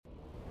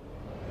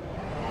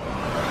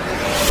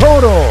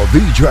Toro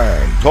DJ.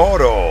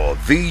 Toro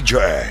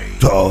DJ.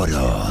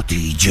 Toro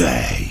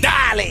DJ.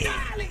 Dale.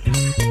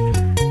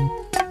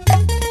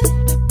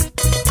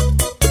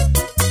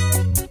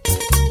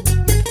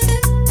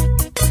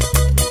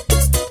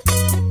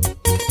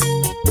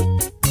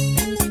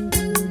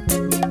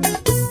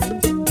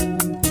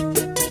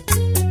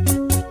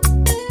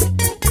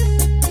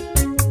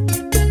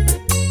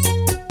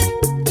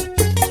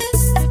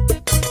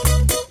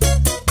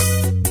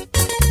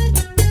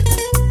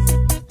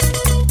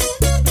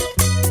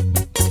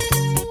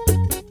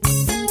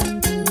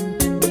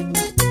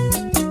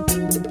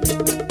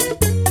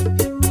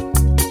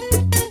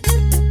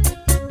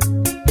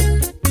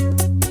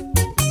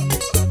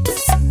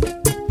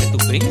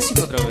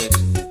 Príncipe otra vez.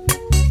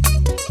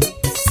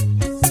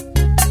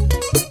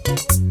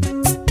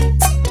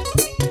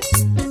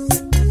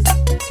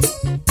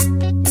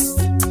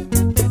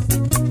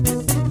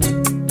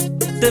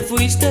 Te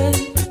fuiste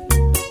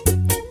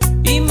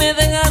y me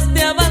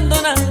dejaste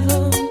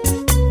abandonado,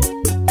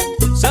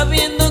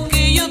 sabiendo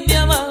que yo te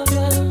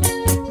amaba.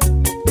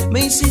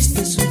 Me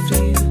hiciste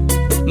sufrir,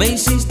 me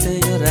hiciste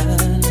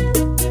llorar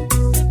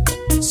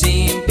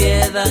sin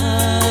piedad.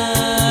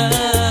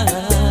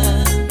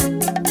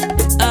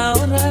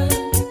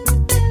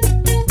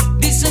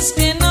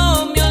 Que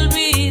no me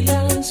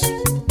olvidas,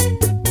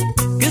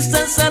 que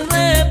estás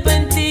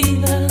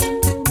arrepentida.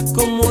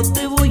 ¿Cómo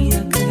te voy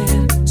a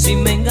creer si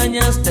me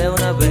engañaste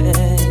una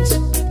vez?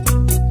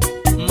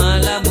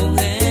 Mala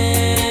mujer,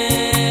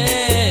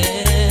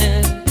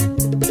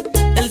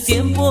 el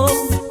tiempo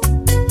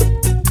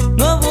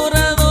no ha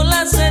borrado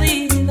las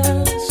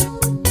heridas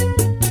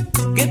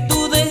que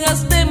tú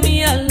dejaste en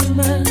mi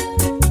alma.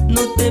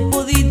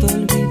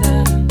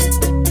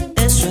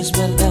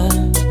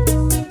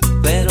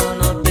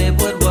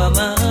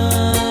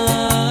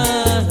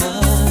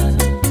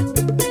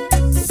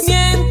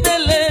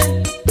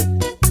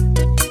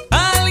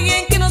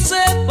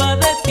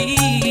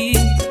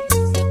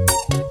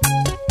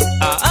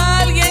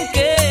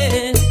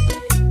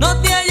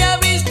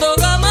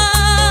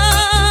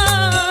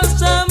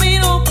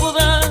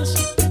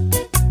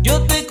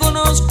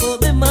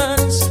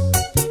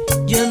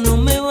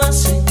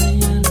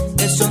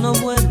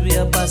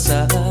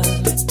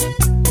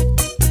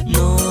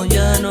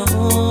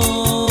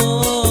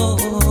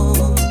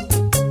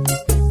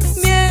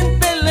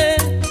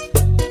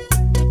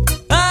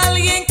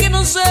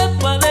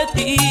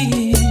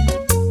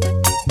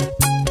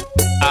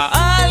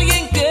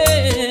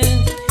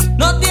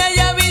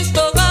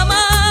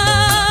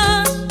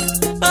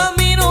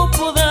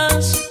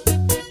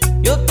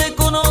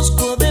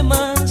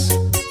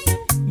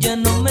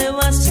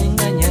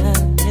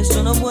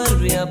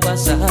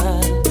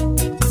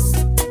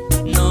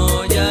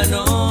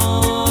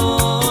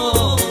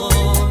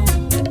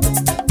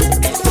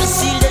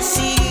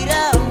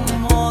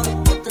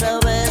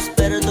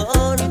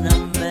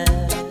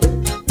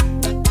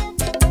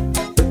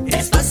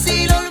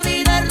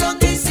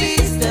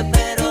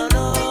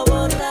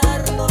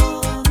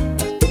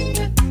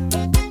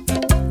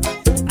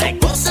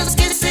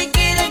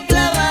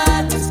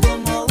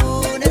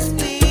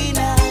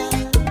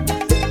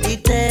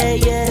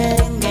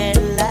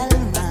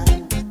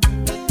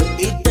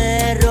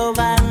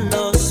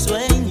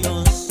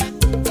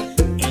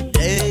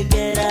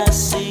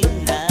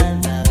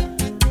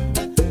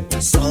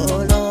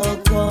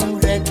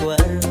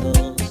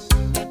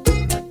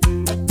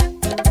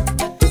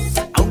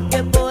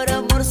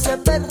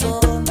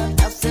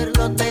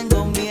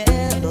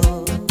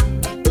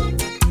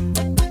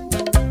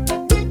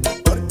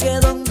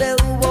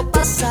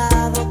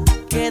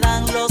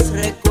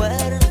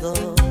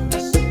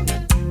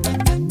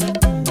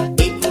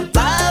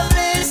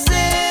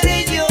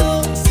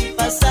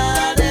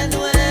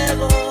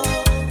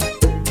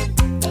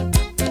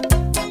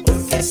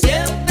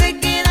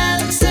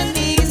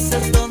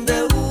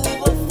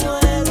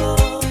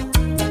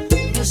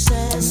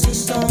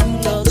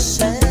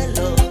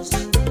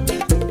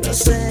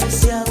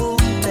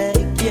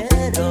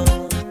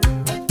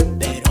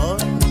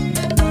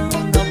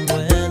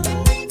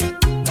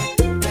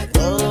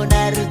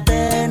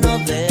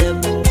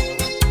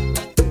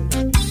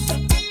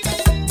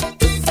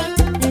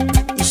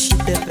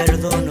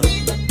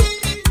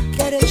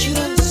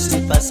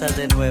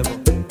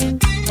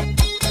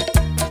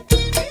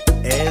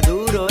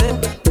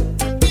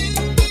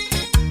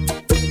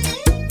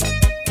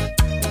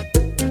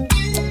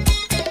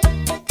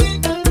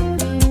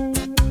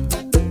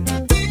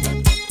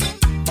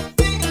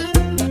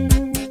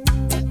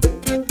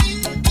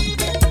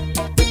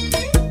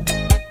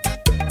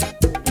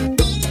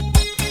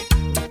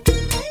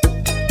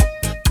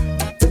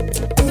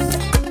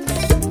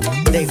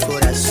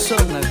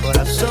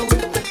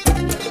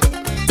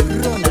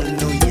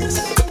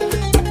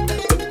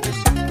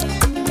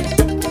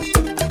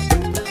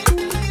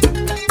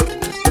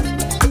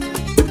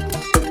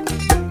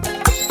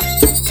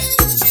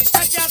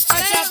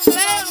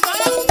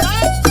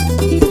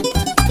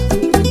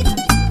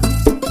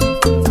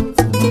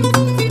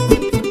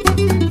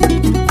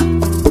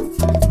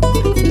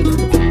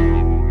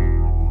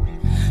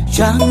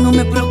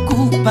 me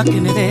preocupa que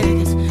me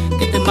dejes,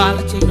 que te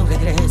marches y no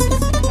regreses,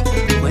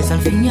 pues al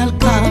fin y al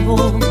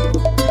cabo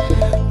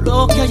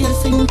lo que ayer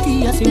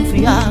sentías se ha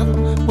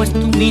enfriado, pues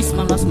tú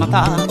misma lo has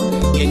matado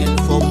y en el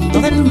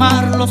fondo del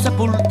mar lo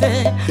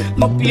sepulté.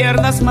 No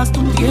pierdas más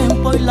tu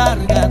tiempo y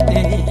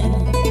lárgate.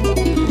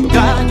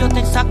 Ya yo te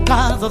he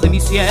sacado de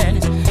mis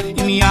sienes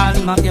y mi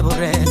alma te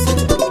aborrece.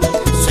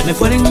 Se me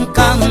fue el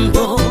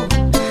encanto,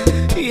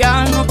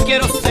 ya no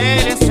quiero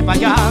ser ese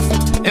payaso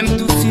en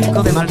tu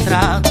circo de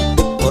maltrato,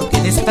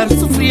 porque de estar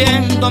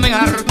sufriendo me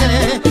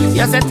harté y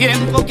hace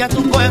tiempo que a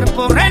tu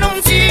cuerpo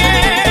renuncié.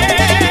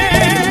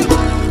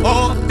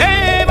 O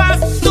te vas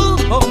tú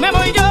o me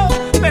voy yo,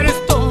 pero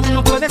esto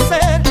no puede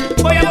ser.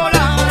 Voy a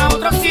volar a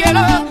otro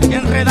cielo y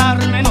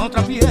enredarme en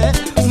otra piel.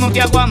 No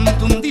te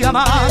aguanto un día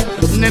más,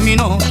 de mí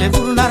no te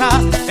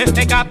burlarás.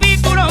 Este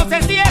capítulo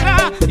se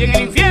cierra y en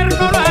el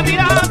infierno lo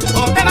abrirás.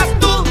 O te vas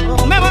tú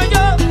o me voy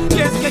yo,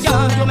 y es que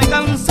ya yo me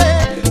cansé,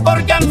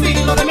 porque al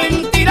filo de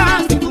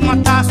mentiras tú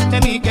mataste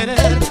mi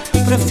querer.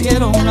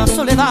 Prefiero una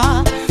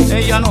soledad,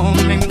 ella no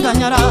me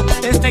engañará.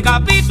 Este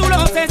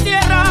capítulo se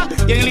cierra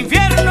y en el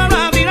infierno lo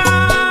abrirás.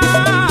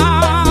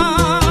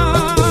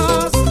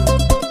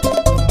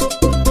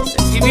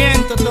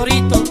 Sentimiento,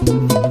 Torito.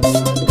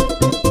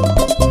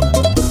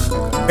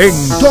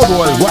 En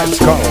todo el West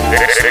Coast.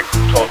 En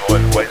todo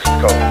el West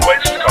Coast.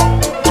 West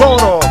Coast.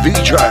 Toro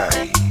DJ.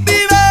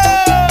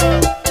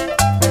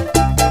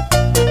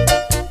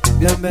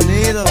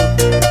 Bienvenido.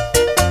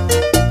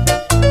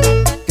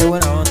 Qué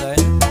buena onda,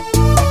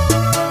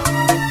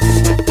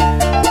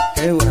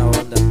 qué buena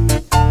onda.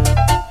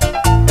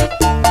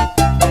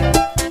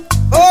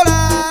 Hola.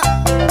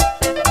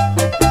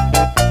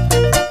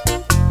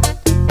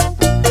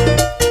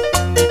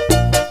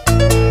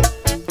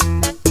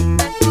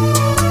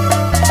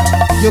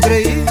 Yo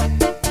creí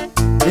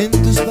en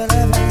tus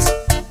palabras,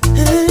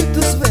 en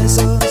tus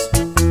besos.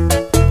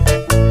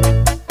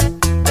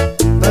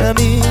 Para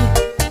mí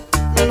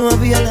no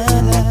había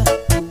nada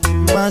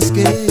más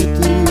que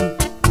tú,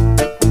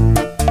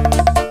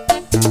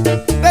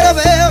 pero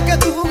veo que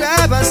tú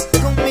jugabas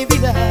con mi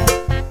vida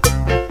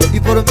y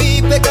por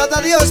mi pecado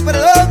a Dios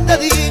perdón te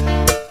di.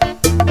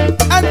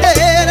 Ante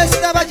él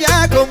estaba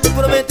ya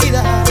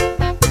comprometida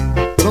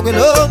con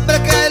el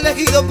hombre que he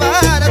elegido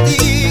para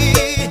ti.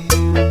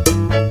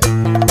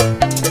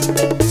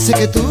 Sé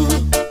que tú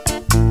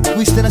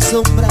fuiste la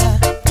sombra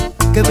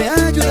que me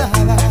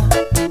ayudaba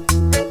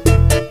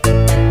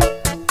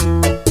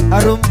a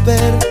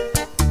romper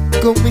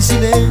con mi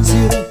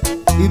silencio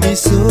y mi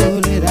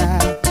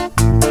soledad.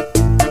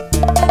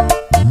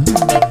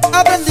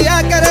 Aprendí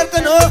a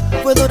quererte, no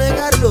puedo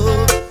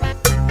negarlo,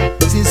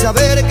 sin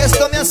saber que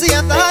esto me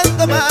hacía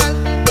tanto mal.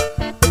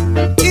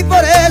 Y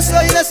por eso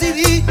hoy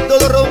decidí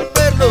todo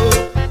romperlo.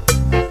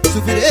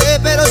 Sufriré,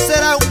 pero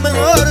será un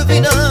mejor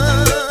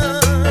final.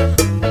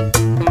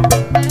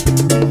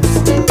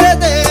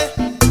 Vete,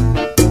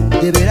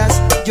 de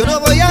veras, yo no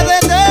voy a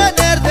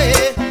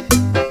detenerte.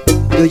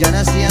 Yo ya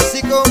nací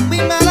así con mi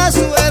mala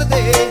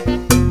suerte.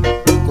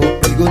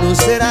 Conmigo no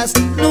serás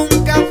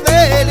nunca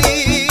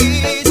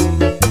feliz.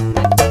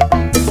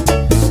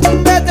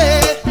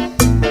 Vete,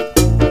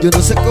 yo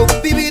no sé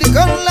convivir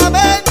con la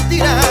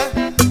mentira.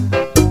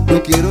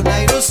 No quiero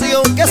una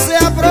ilusión que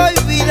sea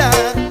prohibida.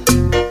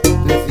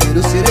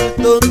 Prefiero ser el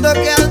tonto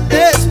que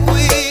antes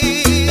fui.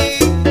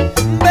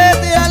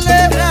 Vete,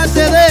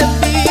 aléjate de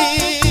mí.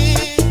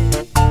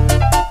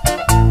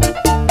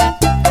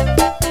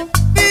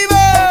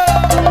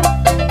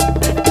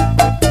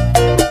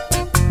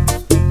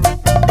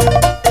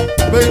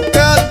 Me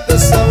encanta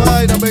esa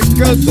vaina, me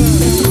encanta.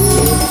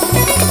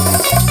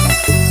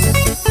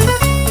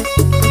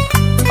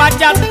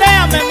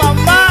 Bachateame,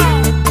 mamá.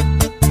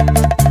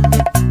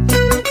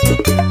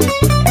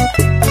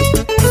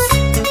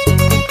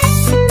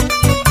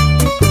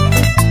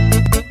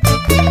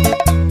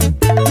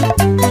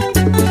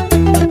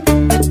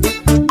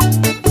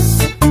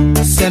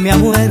 Se me ha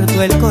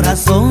muerto el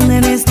corazón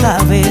en esta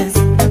vez.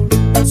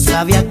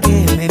 Sabía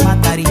que me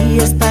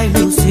mataría esta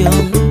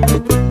ilusión.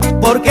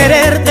 Por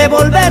quererte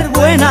volver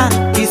buena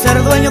y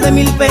ser dueño de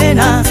mil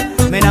penas,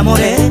 me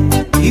enamoré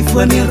y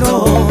fue mi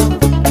error.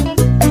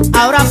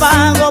 Ahora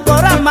pago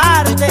por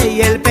amarte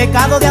y el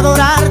pecado de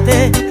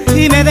adorarte,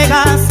 y me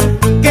dejas,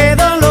 qué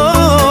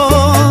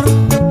dolor.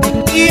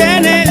 Y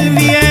en el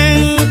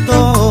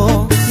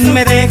viento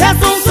me dejas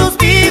un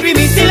suspiro y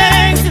mi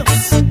silencio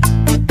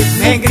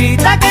me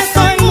grita que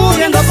estoy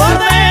muriendo por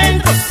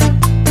dentro.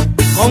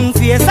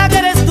 Confiesa que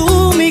eres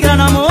tú mi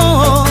gran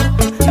amor,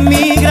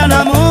 mi gran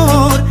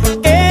amor.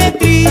 Qué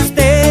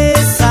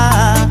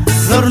tristeza,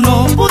 Flor,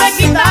 no pude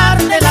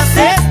quitarte las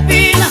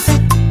espinas.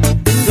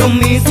 Yo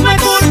mismo he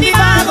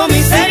cultivado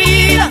mis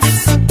heridas.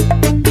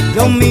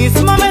 Yo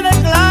mismo me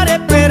declaré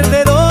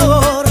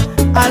perdedor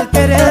al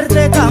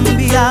quererte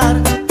cambiar.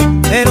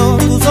 Pero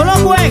tú solo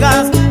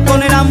juegas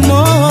con el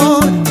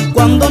amor.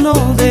 Cuando no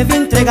debí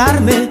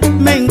entregarme,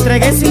 me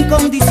entregué sin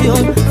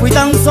condición. Fui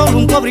tan solo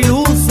un pobre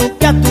iluso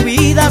que a tu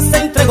vida se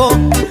entregó.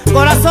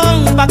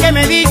 Corazón, ¿pa' qué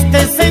me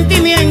diste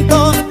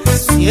sentimientos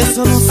si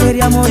eso no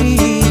sería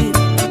morir?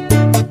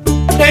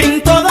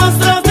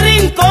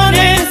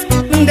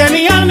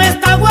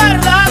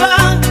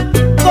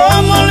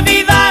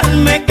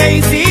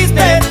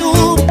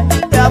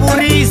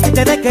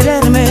 dejaste de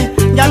quererme,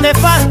 ya te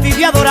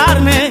fastidié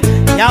adorarme,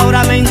 y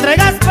ahora me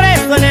entregas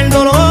preso en el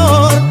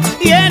dolor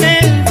y en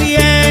el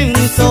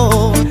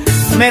viento.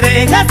 Me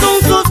dejas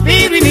un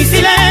suspiro y mi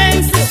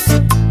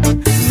silencio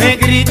me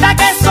grita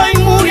que estoy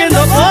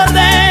muriendo por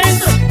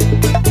dentro.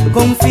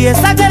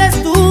 Confiesa que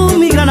eres tú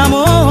mi gran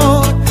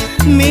amor,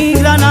 mi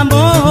gran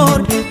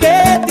amor.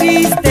 Qué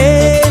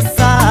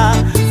tristeza,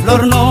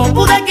 flor, no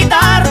pude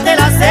quitarte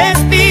las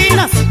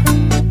espinas.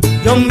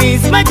 Yo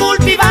mismo he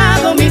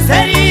cultivado mis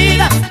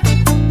heridas,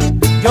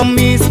 yo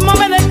mismo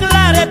me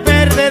declaré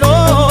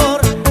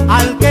perdedor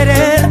al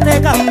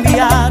quererte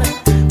cambiar,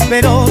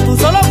 pero tú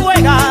solo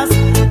juegas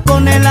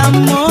con el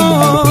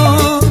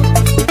amor.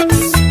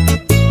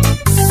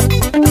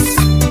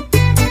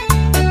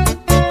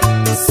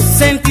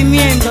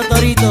 Sentimiento,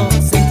 Torito,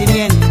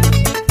 sentimiento.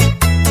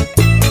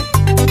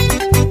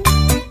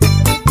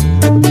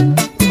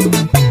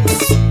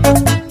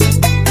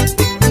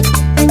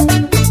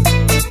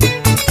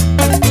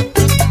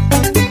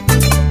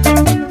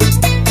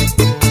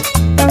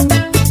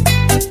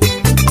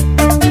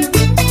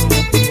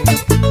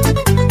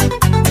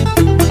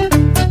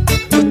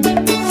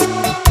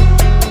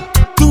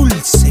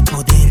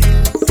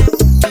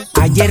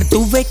 Ayer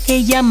tuve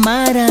que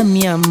llamar a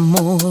mi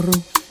amor,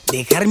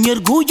 dejar mi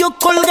orgullo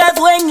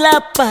colgado en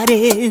la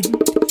pared,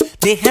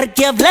 dejar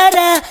que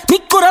hablara mi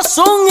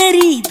corazón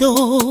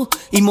herido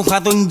y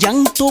mojado en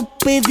llanto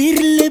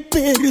pedirle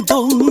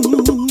perdón.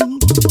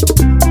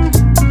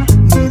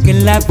 Nunca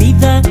en la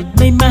vida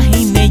me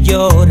imaginé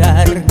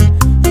llorar,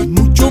 y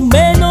mucho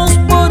menos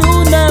por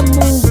una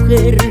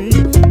mujer,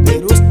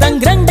 pero es tan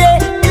grande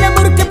el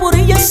amor que por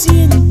ella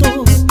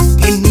siento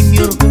que ni mi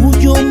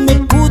orgullo me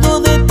pudo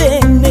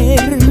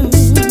detener.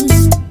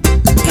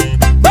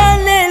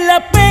 Vale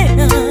la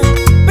pena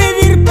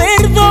pedir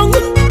perdón,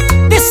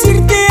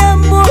 decir te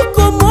amo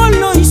como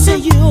lo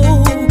hice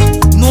yo.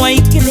 No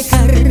hay que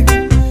dejar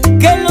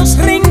que los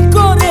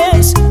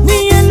rencores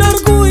ni el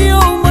orgullo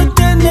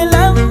maten el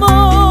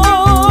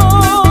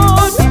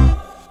amor.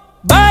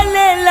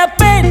 Vale la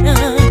pena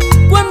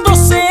cuando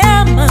se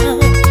ama,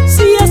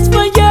 si has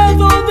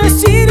fallado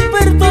decir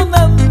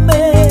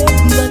perdóname.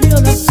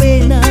 Valió la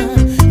pena,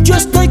 yo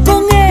estoy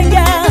con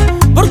ella,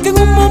 porque en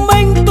un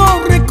momento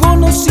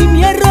reconocí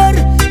mi error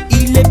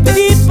y le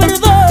pedí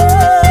perdón.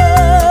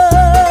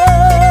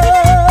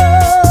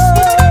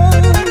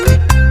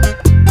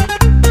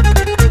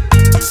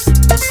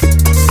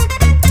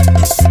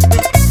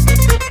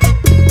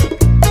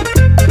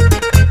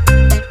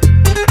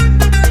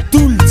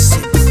 Dulce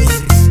mujer.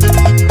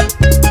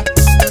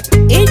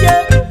 Ella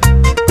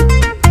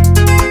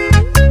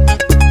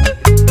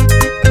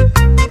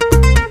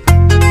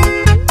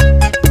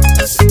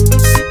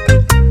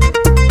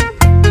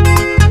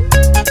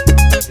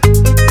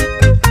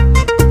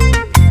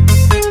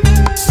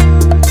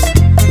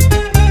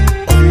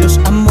los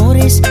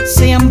amores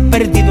se han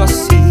perdido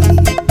así,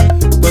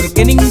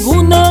 porque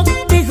ninguno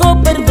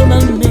dijo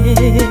perdóname.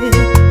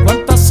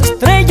 Cuántas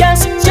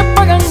estrellas se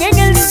apagan en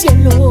el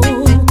cielo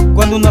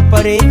cuando una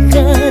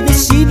pareja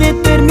decide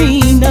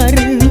terminar.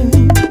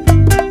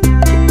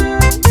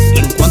 Y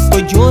en cuanto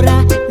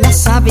llora,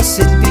 las aves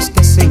se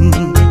entristecen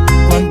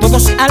cuando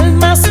dos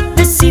almas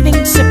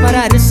deciden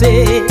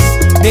separarse.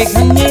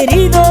 Dejan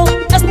herido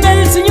hasta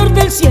el Señor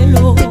del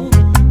cielo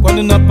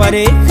cuando una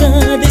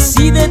pareja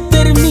decide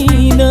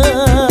terminar.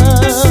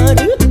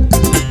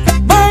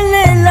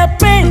 Vale la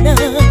pena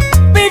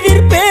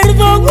pedir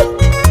perdón,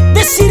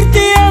 decir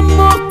te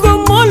amo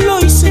como lo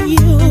hice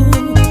yo.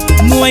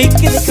 No hay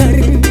que dejar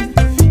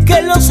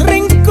que los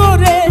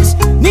rencores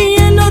ni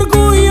el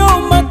orgullo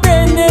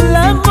maten el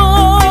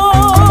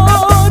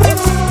amor.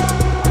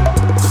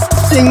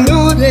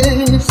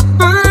 Señores,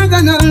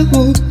 hagan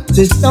algo,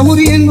 se está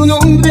muriendo un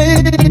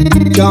hombre.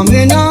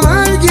 Llamen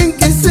a alguien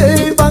que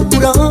sepa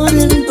curar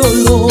el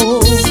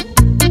dolor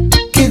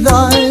que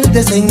da el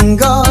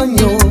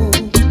desengaño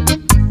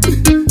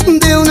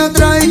de una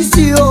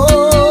traición.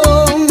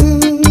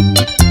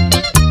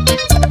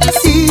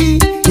 Si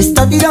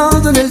está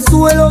tirado en el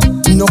suelo,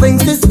 no ven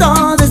que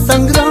está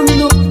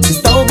desangrando, se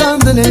está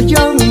ahogando en el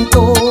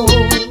llanto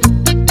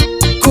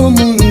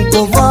como un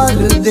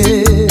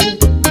cobarde.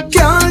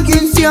 Que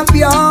alguien se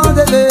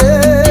apiade de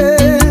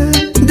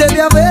él,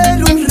 debe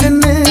haber un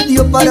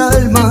remedio para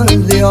el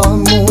mal de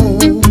amor.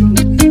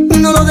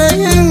 No lo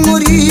dejen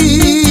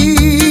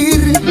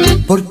morir,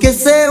 porque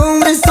ese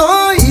hombre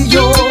soy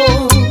yo.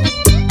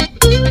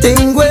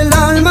 Tengo el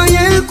alma y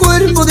el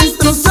cuerpo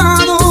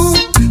destrozado,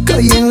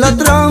 caí en la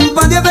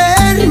trampa de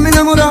haberme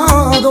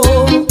enamorado.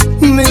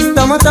 Me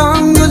está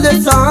matando el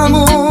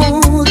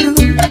desamor,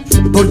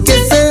 porque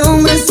ese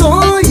hombre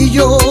soy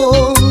yo.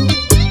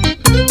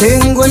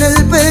 Tengo en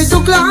el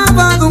pecho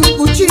clavado un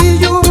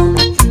cuchillo,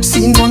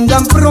 si no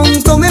andan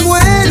pronto me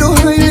muero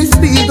y les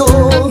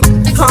pido.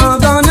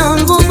 Hagan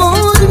algo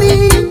por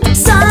mí,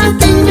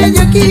 sáquenme de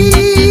aquí,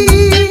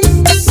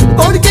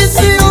 porque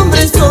ese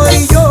hombre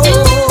soy yo.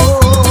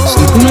 Si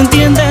tú no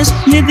entiendes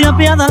ni te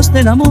apiadas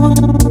del amor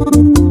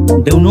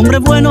de un hombre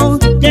bueno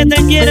que te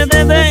quiere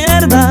de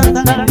verdad,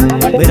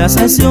 verás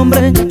a ese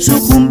hombre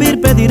sucumbir,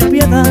 pedir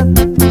piedad,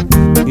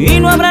 y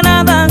no habrá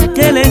nada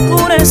que le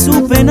cure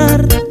su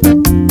penar.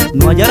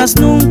 No hallarás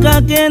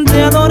nunca quien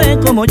te adore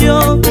como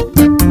yo,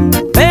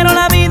 pero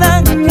la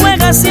vida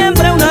juega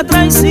siempre una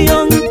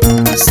traición.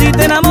 Si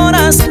te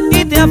enamoras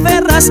y te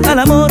aferras al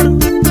amor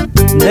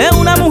de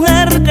una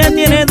mujer que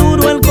tiene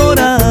duro el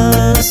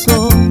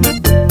corazón.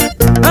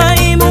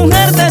 Ay,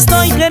 mujer, te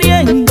estoy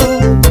queriendo,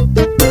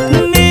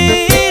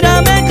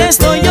 mírame que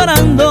estoy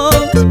llorando.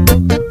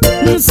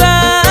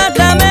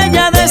 Sácame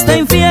ya de este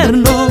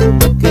infierno,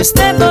 que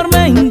este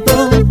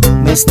tormento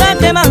me está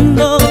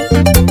quemando.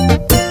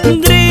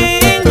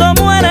 Gringo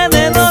muere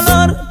de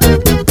dolor,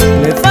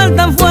 le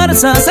faltan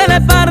fuerzas, se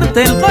le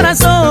parte el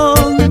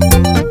corazón.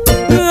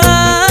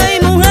 Ay,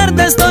 mujer,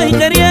 te estoy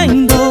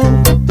queriendo,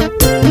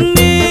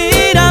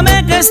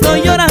 mírame que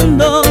estoy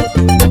llorando.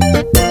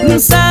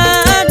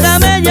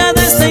 Sácame ya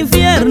de este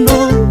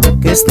infierno,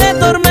 que este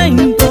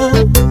tormento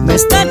me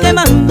está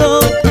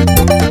quemando.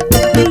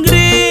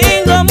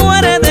 Gringo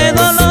muere de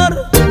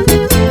dolor,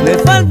 le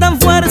faltan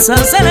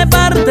fuerzas, se le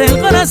parte el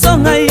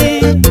corazón. Ahí,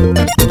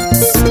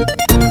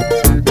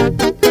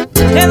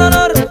 qué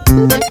dolor.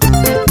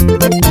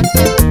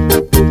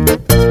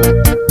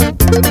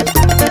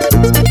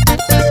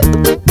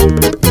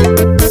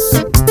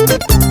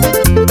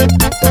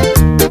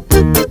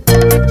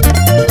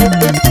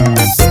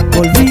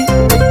 Volví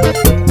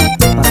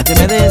para que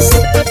me des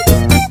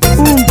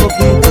un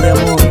poquito de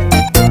amor.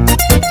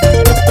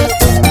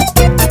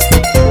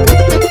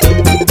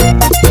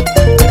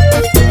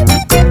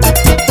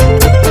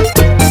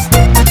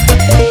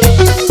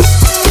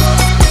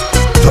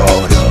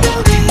 Toro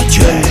DJ.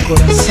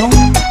 Corazón,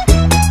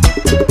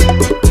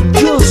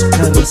 Dios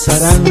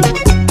cansarán.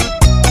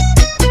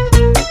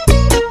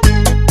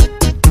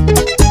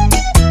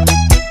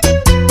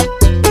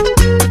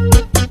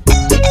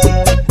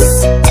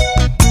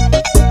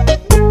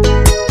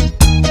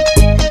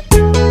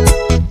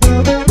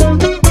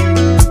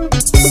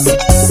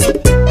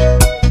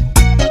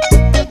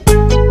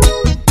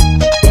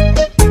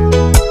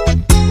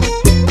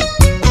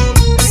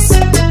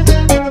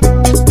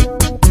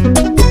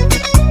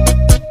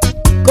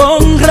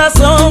 Con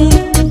razón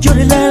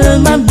llora el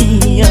alma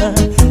mía,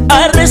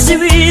 ha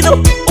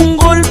recibido un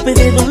golpe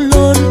de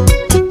dolor.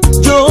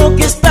 Yo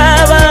que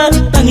estaba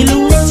tan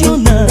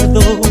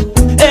ilusionado,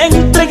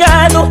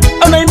 entregado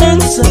a una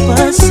inmensa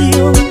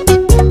pasión,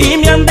 y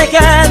me han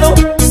dejado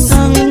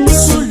tan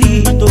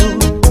solito,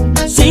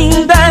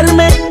 sin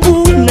darme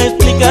una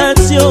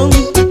explicación.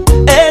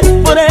 Es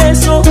por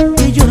eso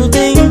que lloro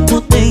de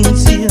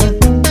impotencia,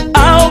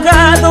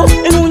 ahogado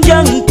en un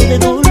llanto de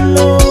dolor.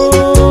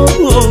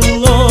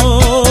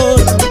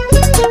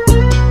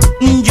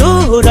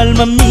 Llora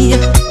alma mía,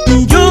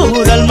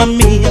 llora alma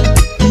mía,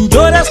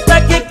 llora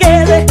hasta que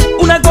quede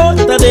una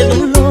gota de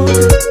dolor.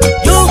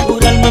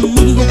 Llora alma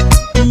mía,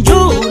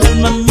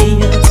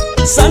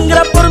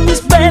 sangra por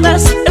mis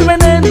venas el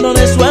veneno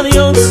de su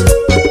adiós.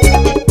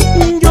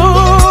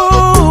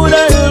 Llora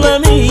alma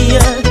mía,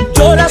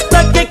 llora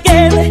hasta que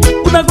quede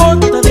una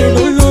gota de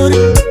dolor.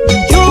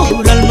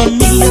 Llora alma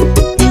mía,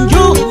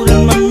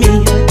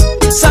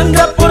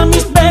 sangra por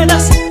mis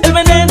venas el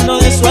veneno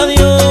de su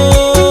adiós.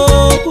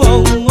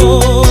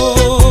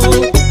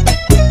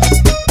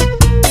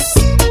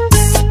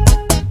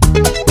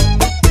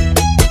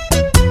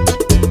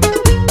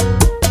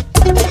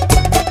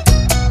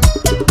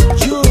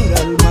 Llora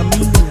alma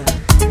mía.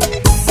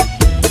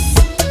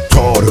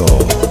 Toro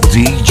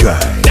DJ.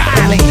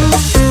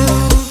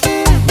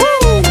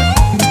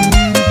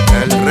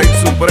 El Rey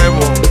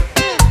Supremo,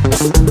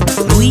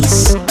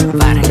 Luis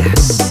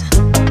Vargas.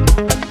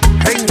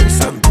 Henry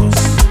Santos.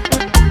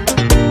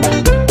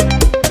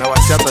 La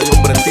bachata de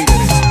hombre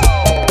tigres.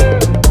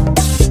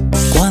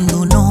 Cuando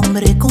un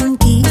hombre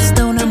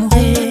conquista a una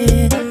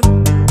mujer,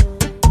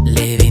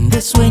 le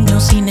vende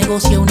sueños y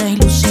negocia una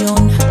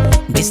ilusión,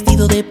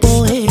 vestido de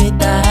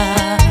poeta.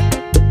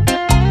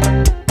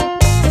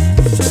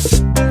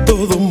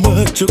 Todo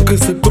macho que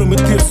se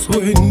prometió a su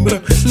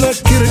hembra la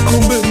quiere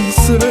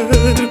convencer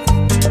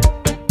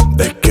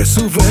de que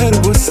su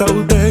verbo es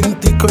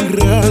auténtico y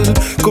real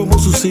como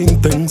sus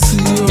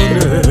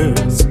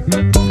intenciones.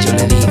 Yo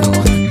le digo,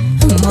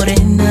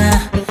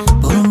 morena,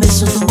 por un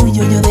beso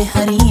tuyo yo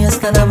dejaría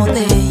hasta la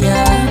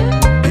botella.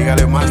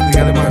 Dígale más,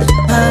 dígale más.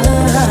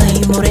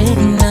 Ay,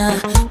 morena,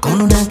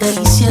 con una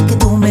caricia que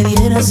tú me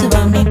dieras se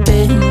va mi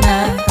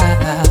pena.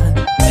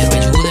 Pero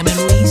ayúdeme,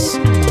 Luis.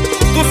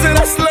 Tú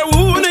serás la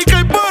única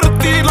y por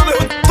ti lo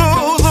dejo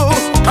todo.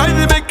 Ay,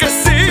 dime que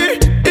sí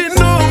y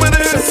no me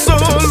dejes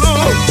solo.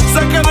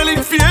 Saca del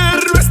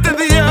infierno este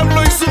diablo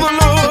y su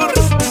dolor.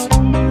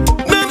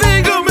 No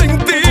digo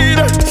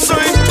mentira,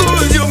 soy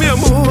tuyo, mi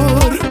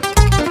amor.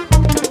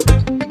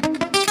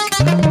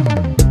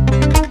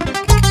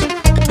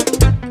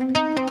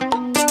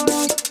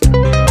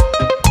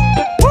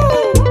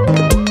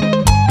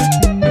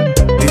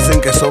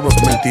 Dicen que somos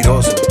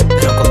mentirosos.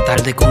 Pero con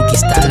tal de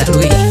conquistarla,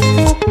 Luis,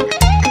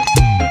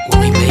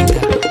 uno inventa.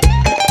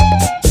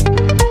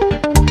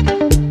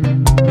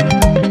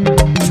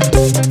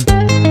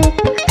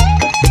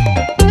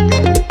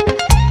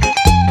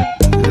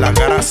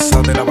 la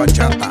grasa de la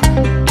bachata.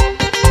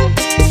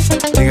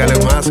 Dígale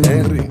más,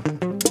 Henry.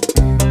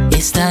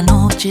 Esta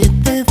noche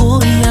te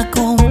voy a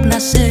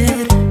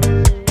complacer.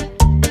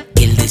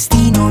 El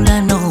destino,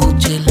 la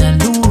noche, la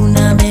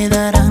luna me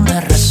darán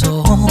la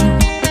razón.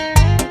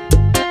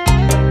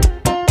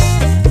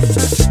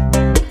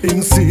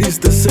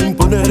 Insistes en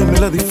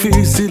ponérmela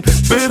difícil,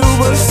 pero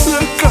vas a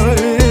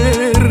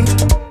caer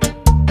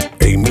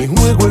en mi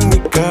juego, en mi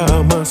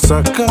cama,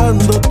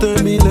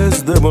 sacándote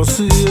miles de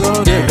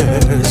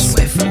emociones.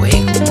 Fue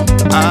fuego.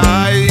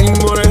 Ay,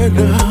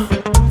 morena,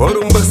 por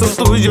un beso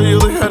tuyo yo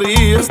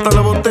dejaría hasta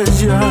la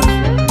botella.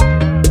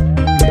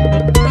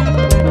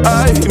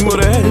 Ay,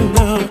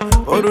 morena,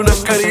 por una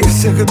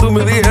caricia que tú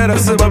me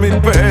dieras se va mi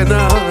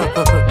pena.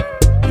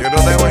 Yo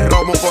no dejo el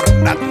romo por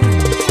nada.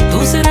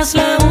 Tú serás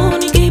la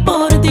única y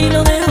por ti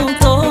lo